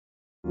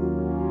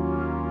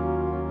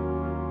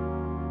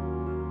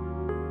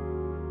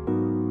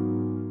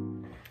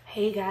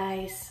Hey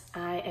guys,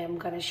 I am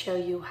gonna show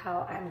you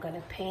how I'm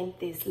gonna paint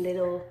this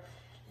little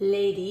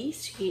lady.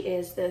 She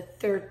is the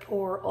third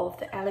pour of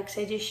the Alex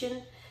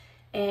edition,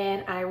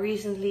 and I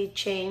recently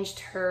changed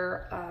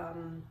her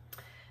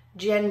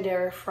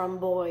gender from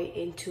boy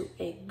into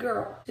a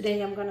girl.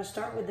 Today I'm gonna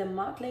start with the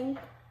modeling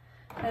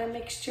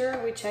mixture,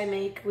 which I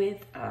make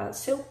with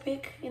silk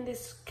pick. In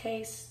this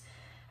case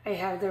I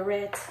have the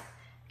red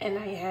and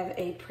I have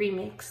a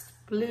pre-mixed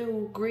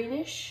blue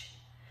greenish.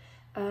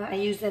 I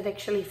use that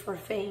actually for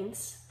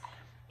veins.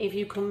 If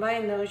you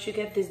combine those, you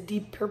get this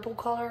deep purple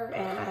color,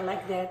 and I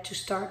like that to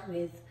start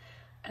with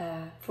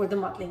for the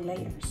modeling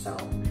layer. So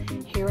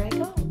here I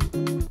go.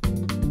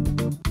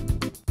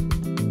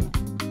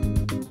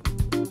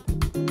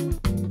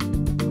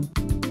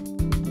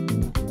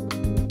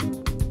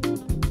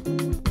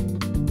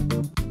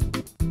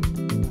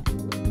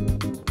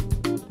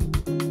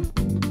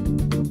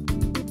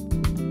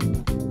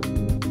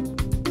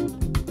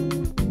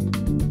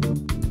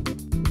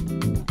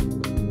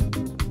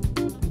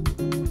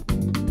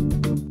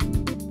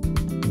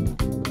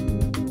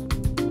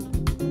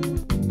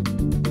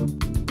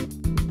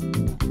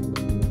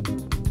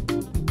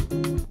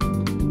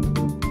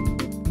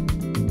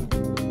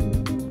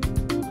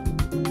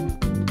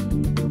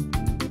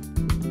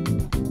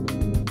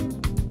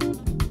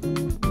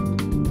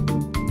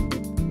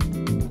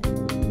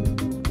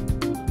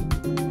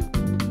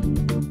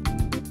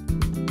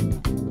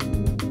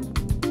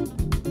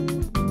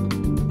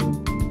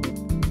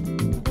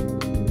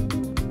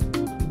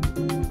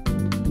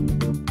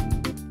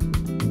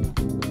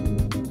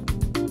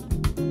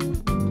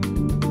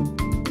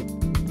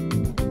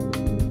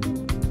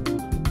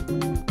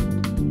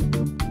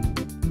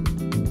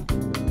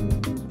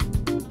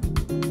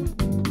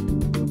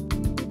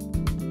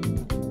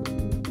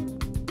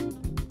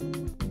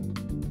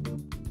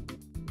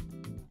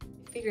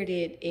 Figured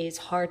it is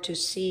hard to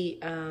see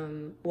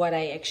what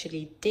I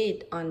actually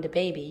did on the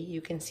baby.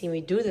 You can see me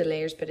do the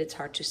layers, but it's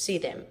hard to see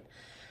them.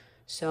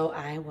 So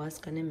I was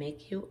gonna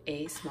make you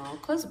a small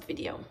close-up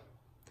video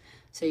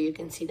so you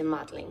can see the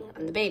modeling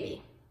on the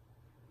baby,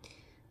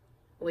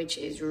 which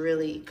is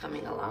really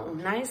coming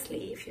along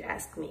nicely if you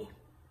ask me.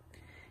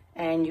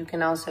 And you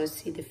can also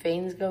see the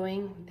veins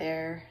going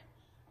there.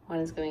 One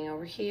is going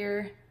over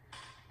here,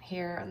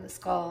 here on the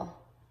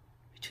skull,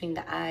 between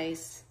the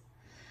eyes.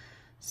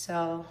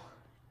 So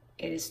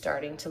it is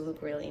starting to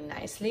look really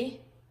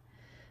nicely.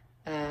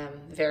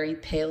 Very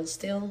pale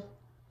still.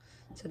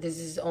 So this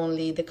is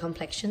only the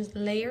complexion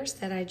layers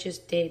that I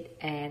just did,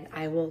 and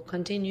I will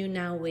continue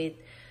now with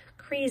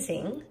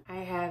creasing. I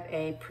have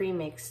a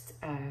pre-mixed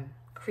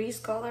crease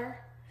color,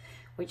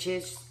 which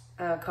is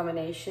a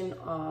combination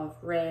of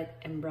red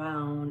and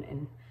brown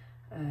and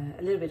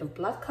a little bit of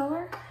blood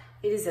color.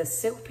 It is a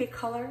silk pick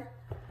color.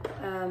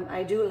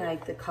 I do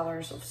like the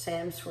colors of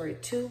Sam's for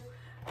it too,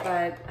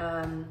 but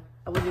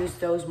I will use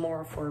those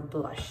more for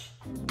blush.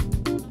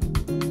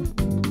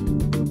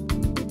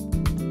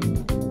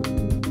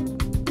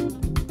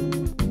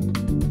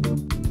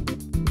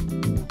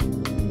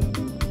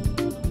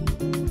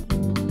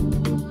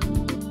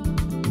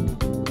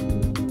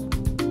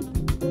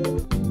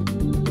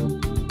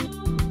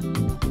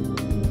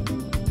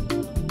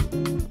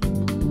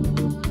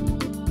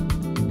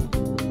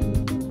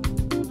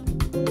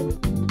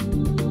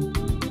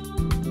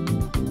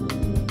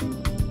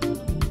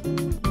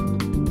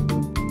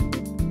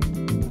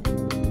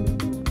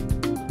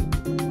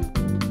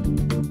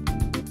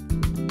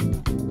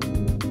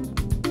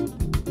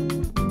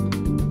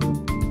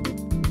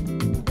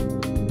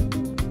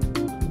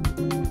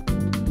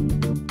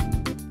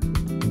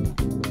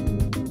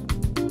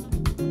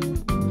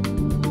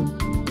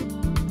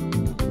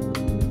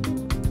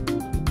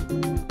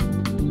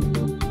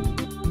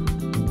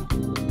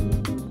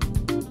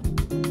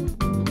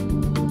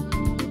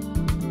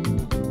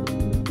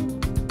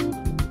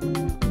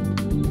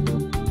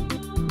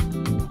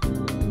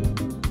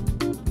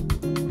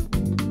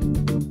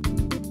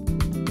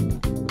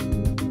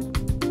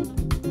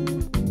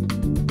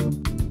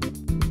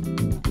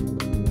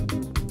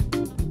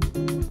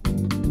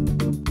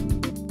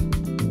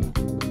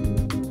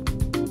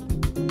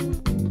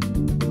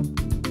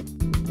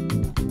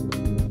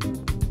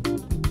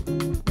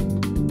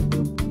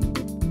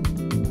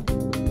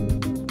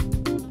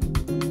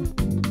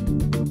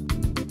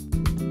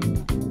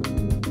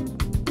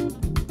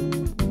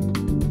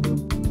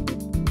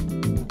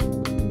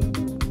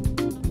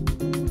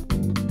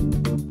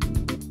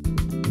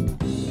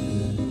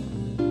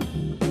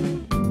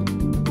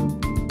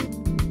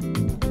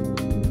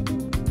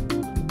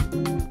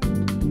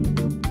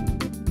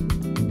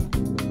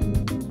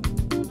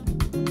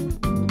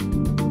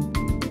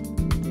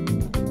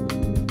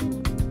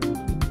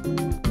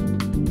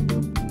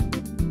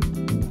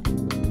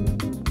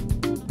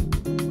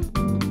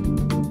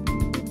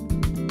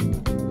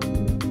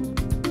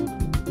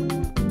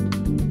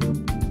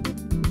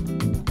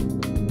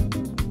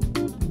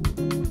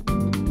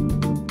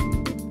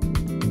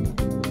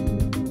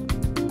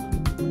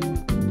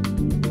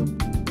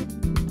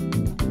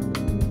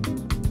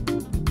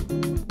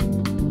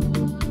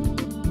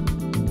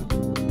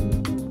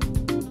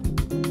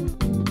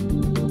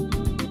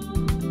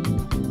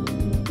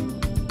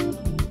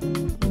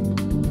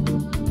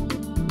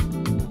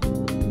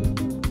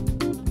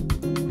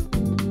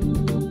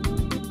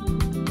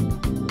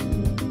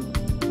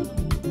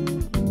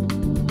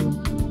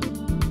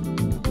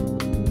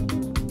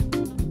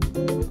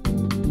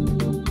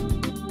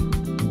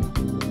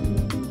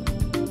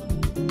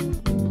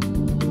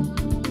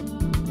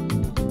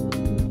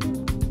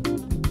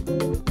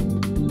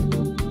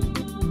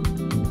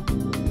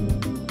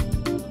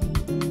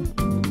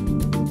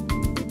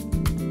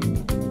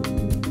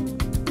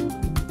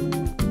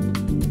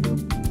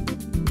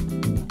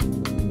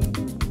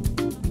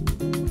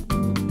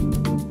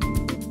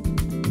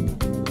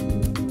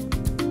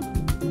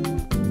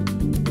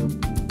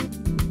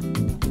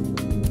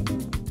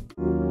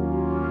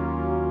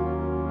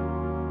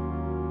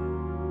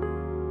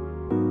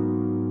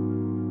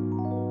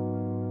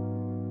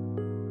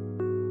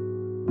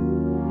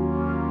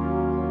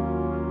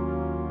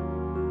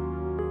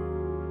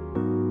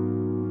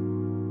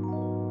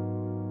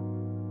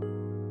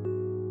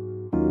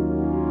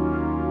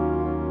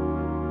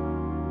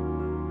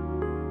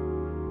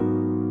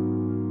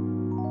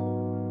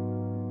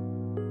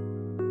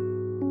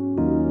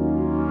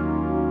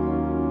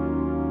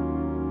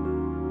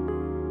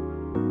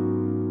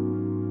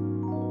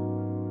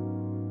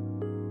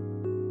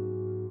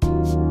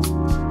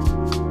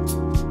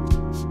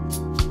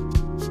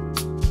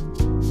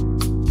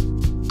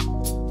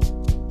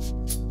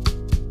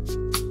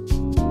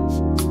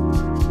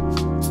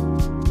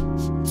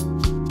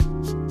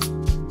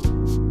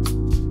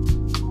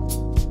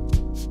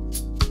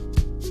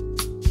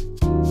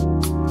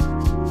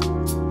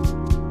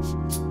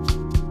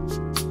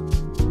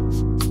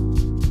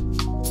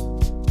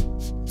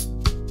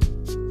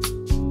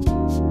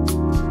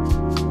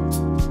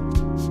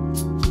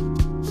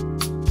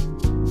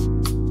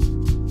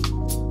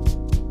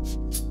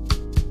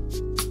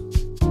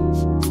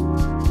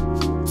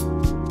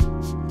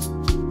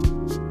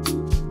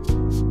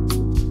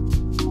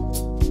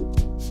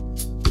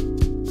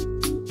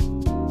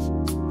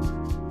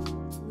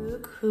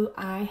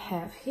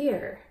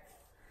 here.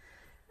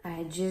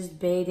 I just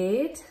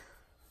baited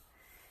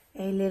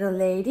a little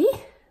lady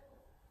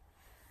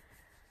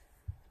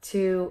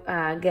to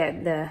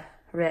get the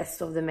rest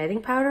of the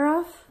matting powder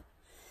off,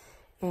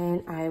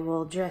 and I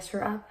will dress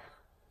her up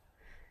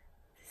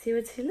to see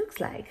what she looks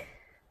like.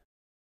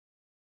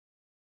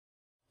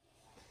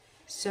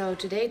 So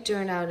today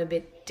turned out a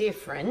bit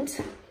different.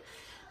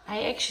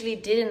 I actually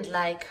didn't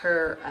like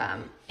her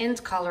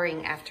end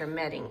coloring after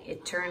matting.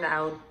 It turned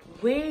out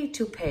way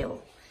too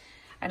pale.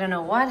 I don't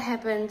know what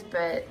happened,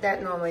 but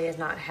that normally is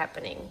not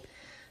happening.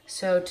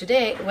 So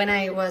today, when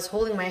I was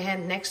holding my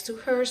hand next to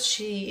her,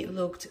 she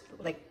looked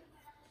like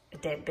a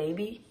dead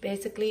baby,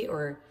 basically,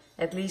 or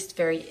at least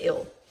very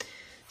ill.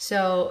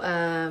 So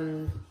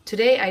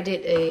today I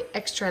did an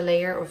extra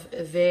layer of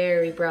a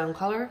very brown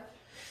color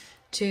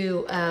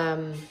to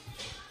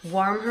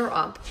warm her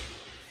up.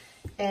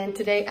 And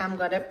today I'm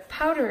gonna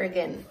powder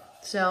again.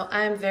 So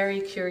I'm very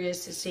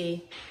curious to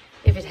see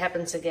if it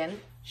happens again.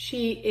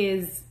 She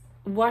is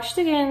washed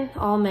again,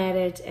 all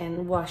matted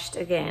and washed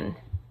again.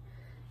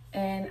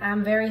 And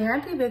I'm very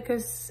happy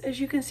because, as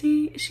you can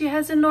see, she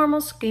has a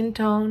normal skin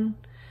tone.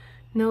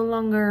 No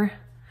longer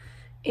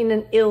in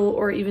an ill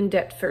or even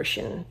dead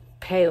version.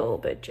 Pale,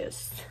 but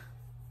just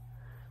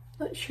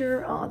not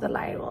sure. Oh, the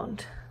light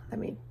won't. Let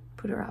me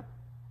put her up.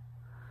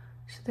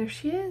 So there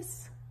she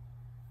is.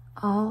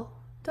 All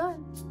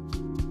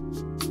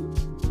done.